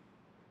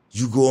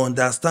 you go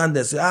understand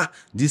and say, ah,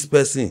 this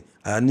person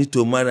I need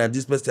to marry and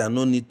this person I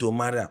no need to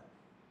marry.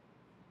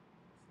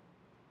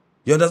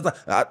 You understand?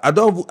 I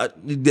don't.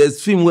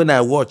 There's film when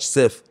I watch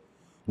self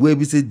where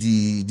we say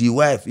the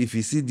wife, if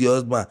you see the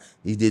husband,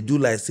 if they do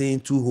like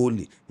saying too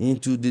holy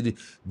into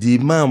the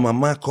man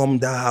mama come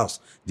that house,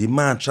 the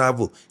man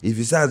travel. If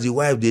you see as the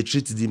wife they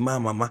treat the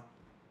man mama,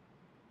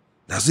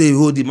 that's why you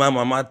hold the man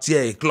mama,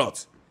 tear a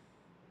cloth,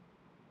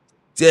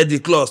 tear the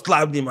cloth,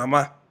 slap the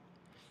mama.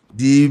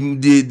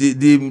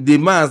 The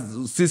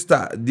man's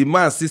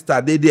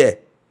sister they there.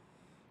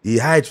 He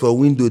hide for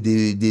window,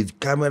 the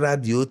camera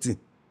the whole thing.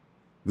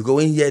 Because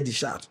when he hear the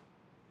shout.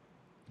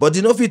 But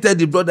you know if you tell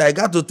the brother, I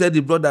got to tell the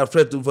brother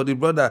friend for the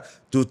brother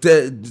to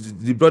tell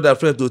the brother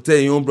friend to tell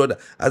your own brother.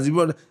 As the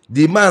brother,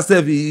 the man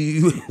self,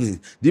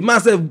 the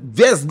man self,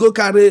 best go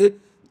carry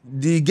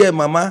the girl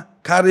mama,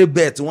 carry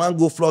bet, one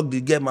go flog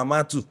the girl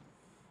mama too.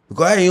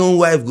 Because your own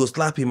wife go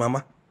slap him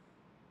mama.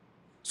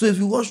 So if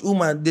you watch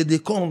woman, they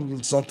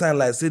come sometimes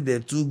like say they're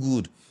too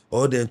good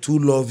or they too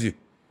love you.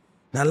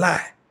 Now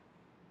lie.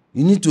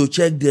 You need to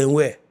check them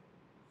where.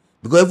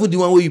 Because even the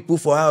one where you put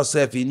for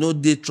yourself, you know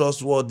they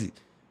trustworthy.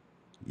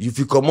 If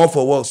you come up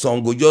for work,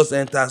 some go just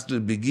enter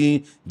street,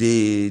 begin,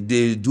 they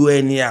do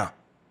anyhow.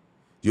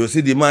 You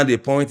see the man, they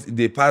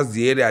pass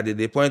the area,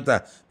 they point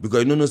at,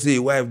 because you know say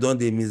your wife don't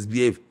they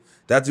misbehave.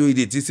 That's why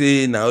they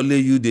say now only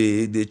you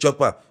they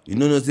chopper. You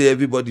know say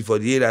everybody for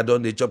the area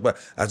don't they chopper.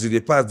 As you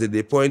they pass,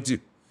 they point you.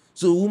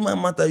 So woman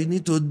matter, you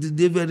need to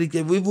be very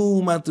careful. Even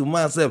woman to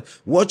man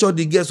self, watch all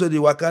the girls where they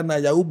work out now.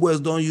 Yahoo boys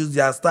don't use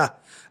their star.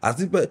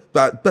 As if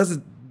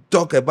person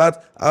talk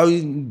about how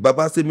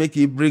Baba say make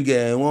he bring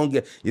one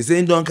girl. He say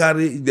he don't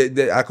carry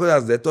according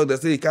as they talk, they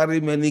say he carry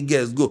many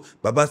girls go.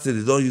 Baba say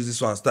they don't use this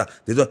one star.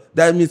 They don't.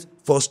 That means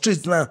for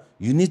streets now,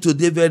 you need to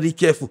be very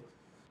careful.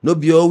 No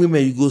be all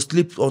women you go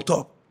sleep on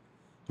top.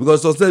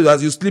 Because sometimes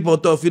as you sleep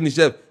on top, finish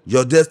up,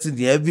 your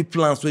destiny, every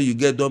plans where you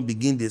get don't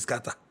begin they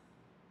scatter.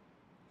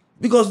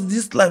 Because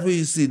this life where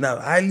you see now,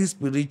 highly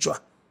spiritual,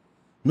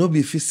 no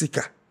be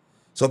physical.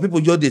 Some people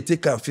just they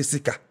take am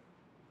physical.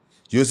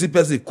 You see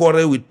person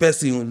quarrel with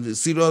person,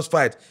 serious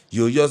fight,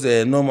 you just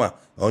normal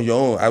on your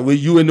own. And when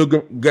you ain't no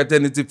get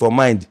anything for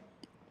mind.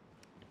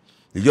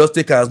 You just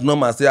take as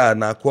normal, say, ah,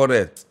 na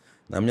quarrel.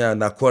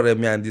 Na quarrel,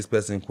 me and this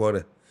person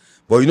quarrel.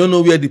 But you don't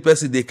know where the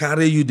person they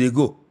carry you, they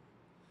go.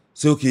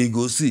 Say, okay, you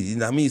go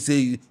see. I mean,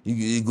 say,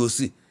 you go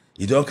see.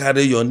 You don't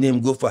carry your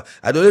name, go far.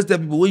 I always tell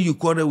people, when you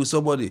quarrel with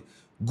somebody,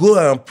 go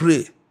and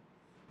pray.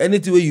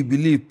 Anything where you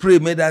believe, pray,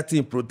 make that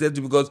thing protect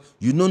you, because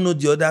you don't know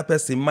the other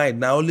person's mind.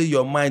 Now only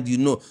your mind you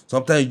know.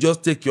 Sometimes you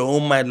just take your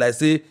own mind, like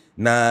say,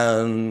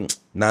 na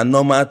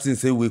normal thing,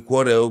 say we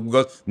quarrel.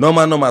 Because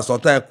normal,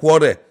 sometimes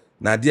quarrel,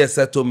 na there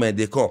settlement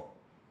they come.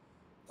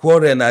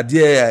 Quarrel, na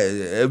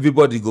there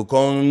everybody go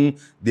come,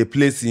 they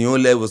place in your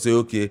own level, say,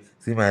 okay,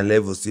 see my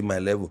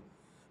level.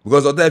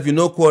 Because sometimes if you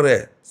know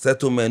quarrel,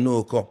 settlement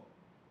no come.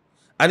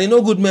 And you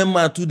know good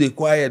man too, they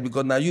quiet,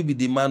 because now you be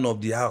the man of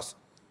the house.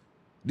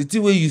 The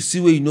thing where you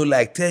see where you know,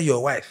 like tell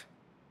your wife.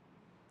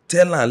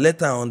 Tell her,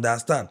 let her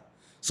understand.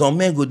 Some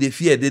men go, they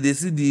fear, they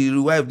see the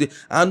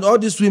wife. And all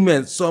these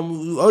women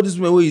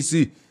where you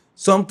see,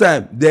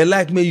 sometimes they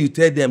like me, you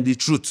tell them the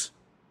truth.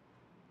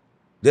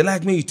 They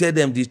like me, you tell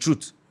them the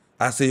truth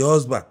as a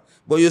husband.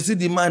 But you see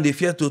the man, they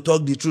fear to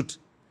talk the truth.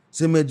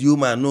 Say, made you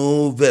man,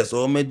 no verse,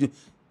 or made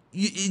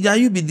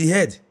you be the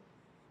head.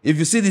 If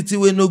you see the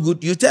thing where no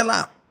good, you tell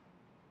her.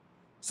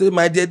 Say,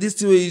 my dear, this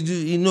thing where you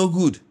do, it no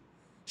good.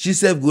 She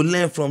said, go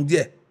learn from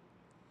there.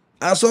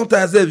 And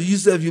sometimes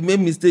if you make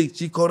mistake,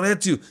 she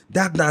correct you.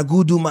 That na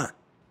good woman.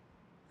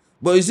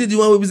 But you see the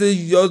one where we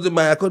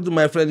say, according to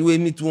my friend, we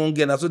meet one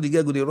girl, and so the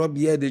girl go, they rub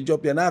here, they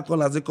drop here, now I call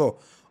and say, call.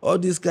 All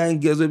these kind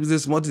of girls, where we say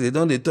smart, they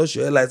don't, they touch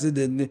your hair, like say,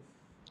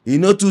 you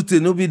know, two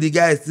things, no be the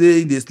guy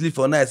say they sleep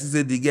for night, he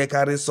say the girl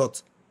carry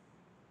salt.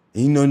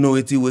 You don't know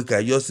what he wake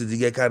up, just see the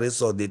girl carry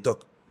salt, they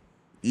talk.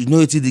 You know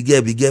what the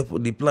girl be get for,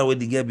 the plan where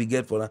the girl be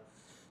get for her.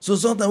 So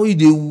sometimes when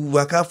you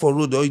walk out for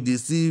road or you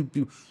see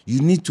people,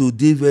 you need to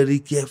be very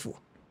careful.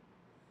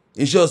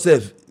 In short,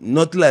 self,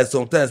 not like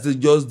sometimes they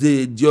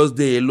just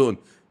they alone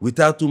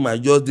without too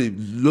much. Just they.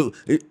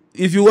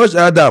 If you watch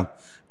Adam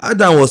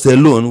was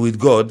alone with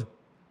God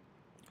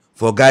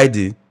for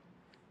guiding.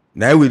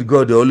 Now with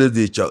God they always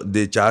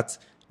they chat.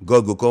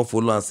 God go come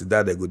follow and sit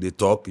down. They go they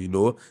talk. You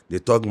know they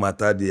talk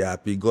matter. They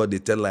happy. God they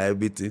tell her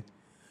everything.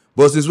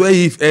 But since when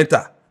Eve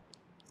enter,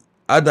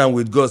 Adam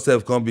with God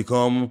self come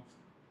become.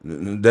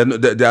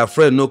 Their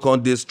friend no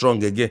can't dey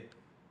strong again.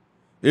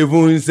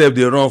 Even himself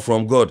they run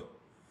from God.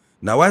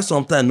 Now why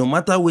sometimes no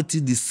matter what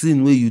the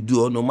sin where you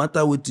do, or no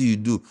matter what you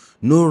do,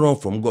 no run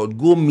from God.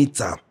 Go meet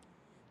him.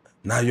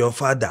 Now your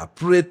father,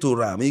 pray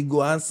to him. He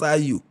go answer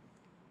you.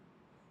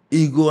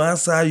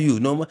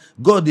 No,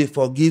 God they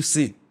forgive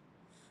sin.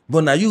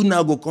 But now you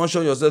now go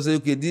conscious yourself, say,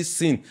 okay, this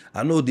sin,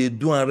 I know they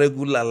do on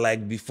regular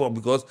like before,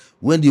 because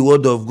when the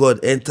word of God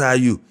enter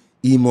you,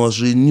 he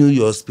must renew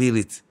your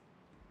spirit.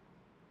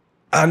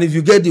 And if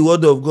you get the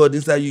word of God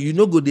inside you, you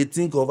no go dey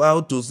think of how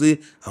to say,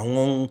 I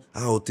want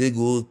how to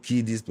go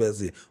kill this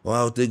person, or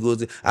how to go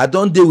say. I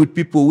don dey with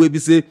people wey be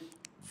say,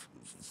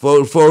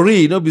 for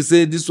real, no be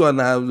say this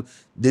one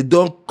they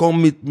don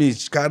come meet me,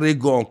 carry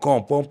gun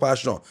come, pump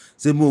passion,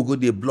 say make we go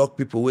dey block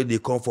people wey dey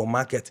come for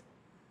market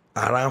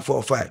around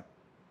 4-5.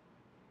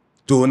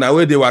 To na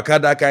wey dey waka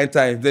that kind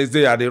time, they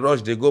say I dey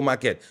rush, dey go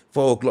market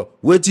 4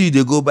 o'clock. Wetin you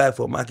dey go buy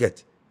for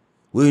market?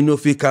 Wey you no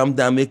fit calm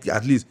down, make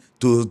at least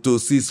to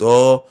 6,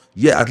 or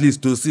at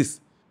least to 6.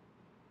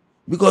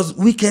 Because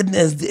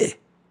wickedness there.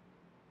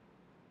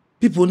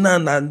 People now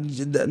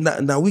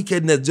na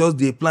wickedness just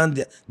dey plan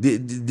dey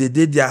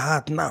their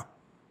heart now.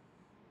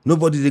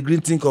 Nobody dey gree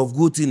think of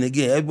good thing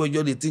again. Everybody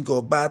just dey think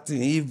of bad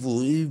thing,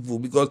 evil.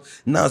 Because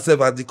now sef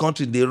as the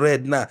country dey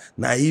red now,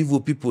 na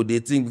evil people dey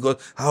think because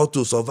how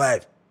to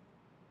survive.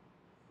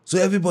 So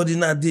everybody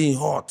now dey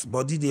hot,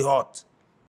 body dey hot.